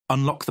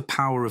Unlock the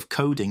power of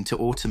coding to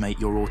automate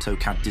your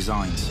AutoCAD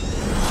designs.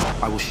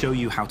 I will show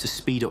you how to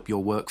speed up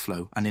your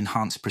workflow and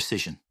enhance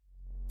precision.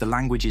 The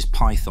language is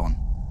Python.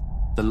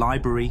 The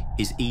library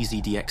is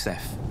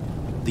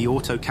EasyDXF. The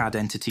AutoCAD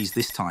entities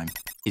this time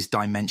is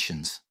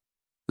dimensions.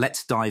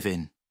 Let's dive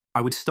in.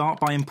 I would start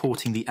by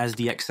importing the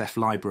AsDXF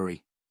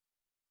library.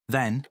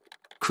 Then,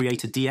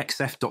 create a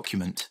DXF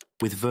document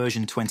with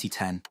version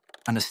 2010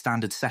 and a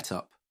standard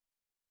setup.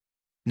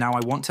 Now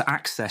I want to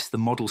access the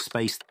model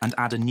space and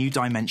add a new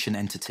dimension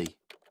entity.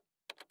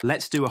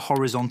 Let's do a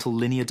horizontal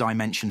linear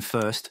dimension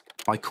first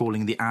by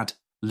calling the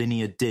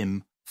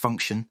add_linear_dim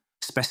function,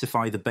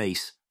 specify the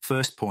base,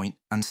 first point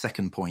and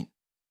second point.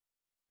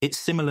 It's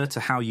similar to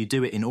how you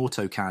do it in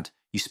AutoCAD.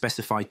 You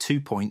specify 2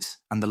 points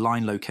and the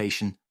line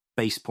location,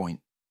 base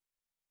point.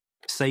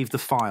 Save the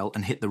file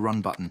and hit the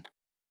Run button.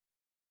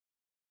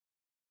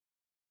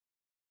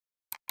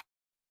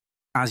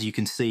 As you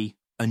can see,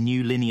 a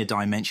new linear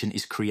dimension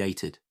is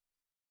created.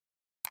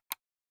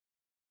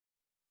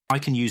 I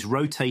can use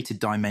rotated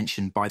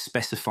dimension by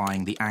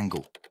specifying the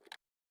angle.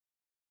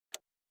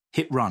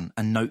 Hit Run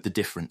and note the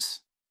difference.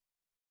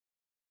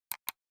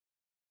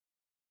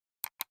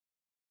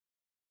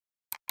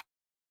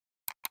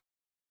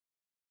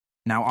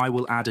 Now I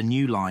will add a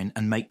new line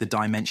and make the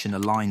dimension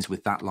aligns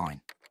with that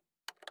line.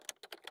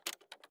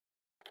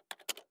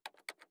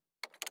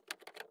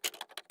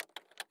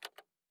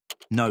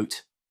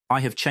 Note, I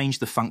have changed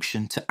the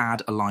function to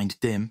add aligned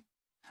dim,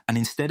 and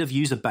instead of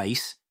use a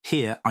base,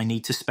 here I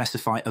need to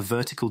specify a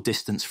vertical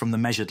distance from the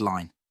measured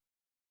line.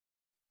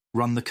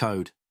 Run the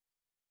code.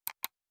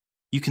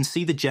 You can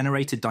see the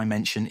generated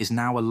dimension is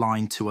now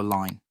aligned to a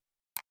line.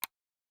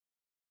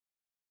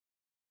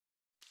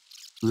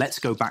 Let's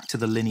go back to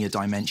the linear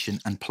dimension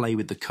and play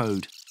with the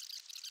code.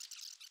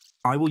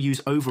 I will use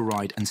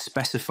override and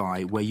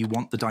specify where you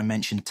want the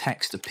dimension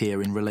text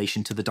appear in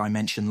relation to the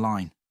dimension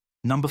line.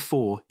 Number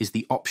 4 is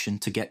the option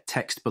to get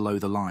text below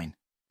the line,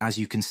 as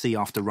you can see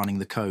after running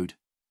the code.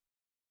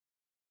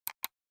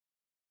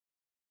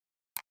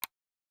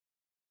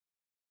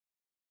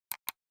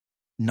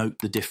 Note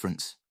the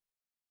difference.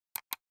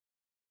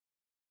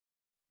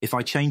 If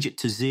I change it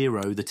to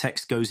 0, the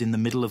text goes in the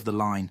middle of the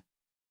line.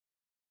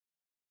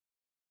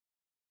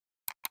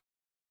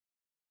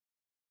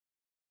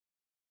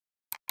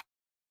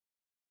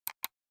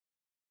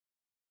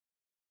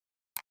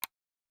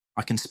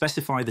 I can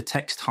specify the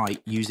text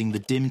height using the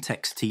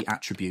dim_text_t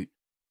attribute.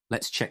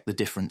 Let's check the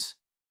difference.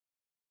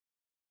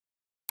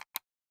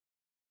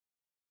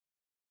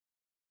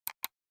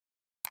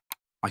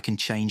 I can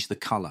change the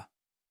color.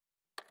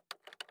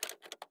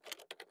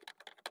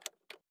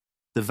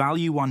 The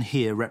value 1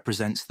 here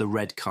represents the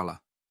red color.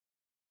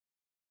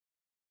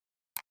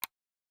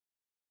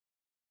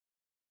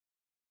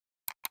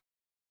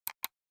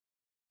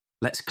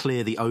 Let's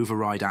clear the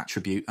override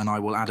attribute and I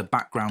will add a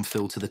background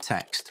fill to the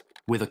text,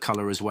 with a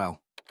color as well.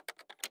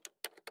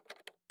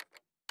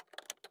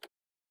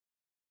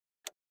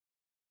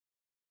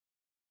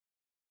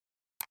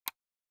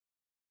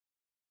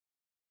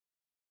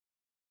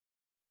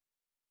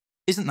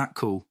 Isn't that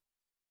cool?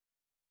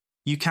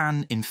 You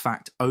can, in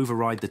fact,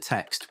 override the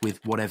text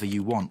with whatever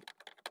you want.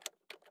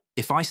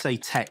 If I say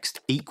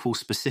text equals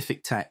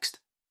specific text,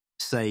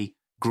 say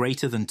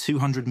greater than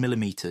 200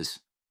 millimeters,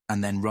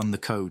 and then run the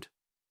code.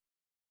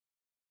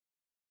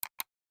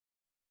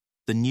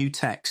 The new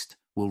text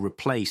will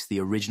replace the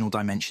original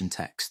dimension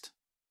text.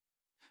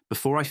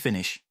 Before I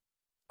finish,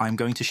 I'm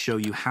going to show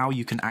you how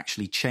you can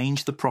actually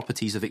change the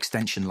properties of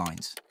extension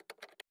lines.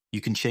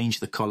 You can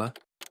change the color,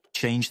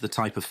 change the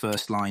type of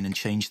first line, and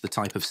change the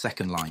type of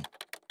second line.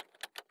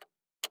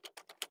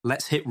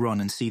 Let's hit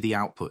Run and see the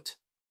output.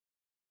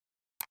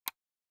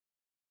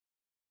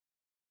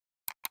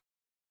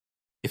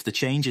 If the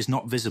change is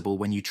not visible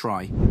when you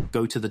try,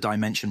 go to the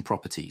dimension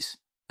properties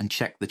and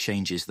check the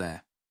changes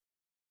there.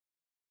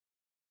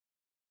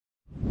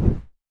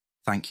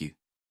 Thank you.